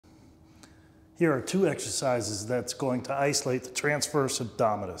Here are two exercises that's going to isolate the transverse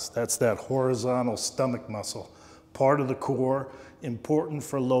abdominis. That's that horizontal stomach muscle, part of the core, important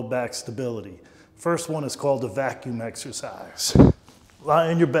for low back stability. First one is called the vacuum exercise.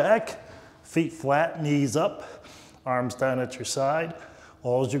 Lie on your back, feet flat, knees up, arms down at your side.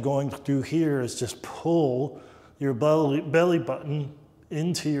 All you're going to do here is just pull your belly button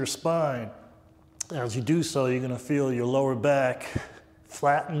into your spine. As you do so, you're going to feel your lower back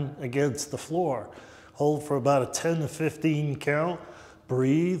flatten against the floor. Hold for about a 10 to 15 count.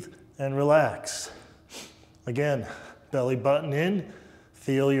 Breathe and relax. Again, belly button in.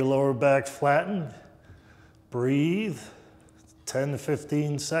 Feel your lower back flatten. Breathe. 10 to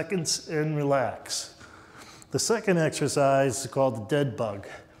 15 seconds and relax. The second exercise is called the dead bug.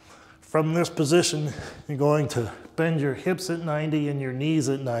 From this position, you're going to bend your hips at 90 and your knees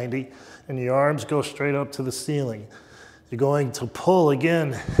at 90, and your arms go straight up to the ceiling. You're going to pull,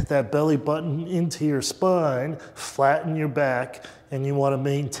 again, that belly button into your spine, flatten your back, and you want to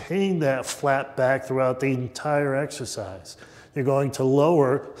maintain that flat back throughout the entire exercise. You're going to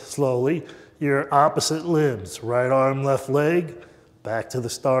lower, slowly, your opposite limbs. Right arm, left leg, back to the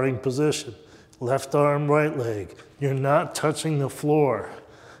starting position. Left arm, right leg. You're not touching the floor.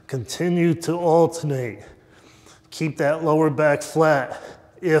 Continue to alternate. Keep that lower back flat.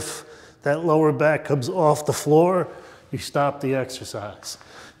 If that lower back comes off the floor, you stop the exercise.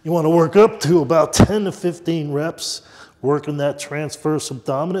 You want to work up to about 10 to 15 reps, working that transverse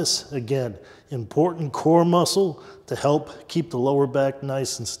abdominis. Again, important core muscle to help keep the lower back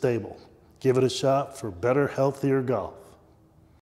nice and stable. Give it a shot for better, healthier golf.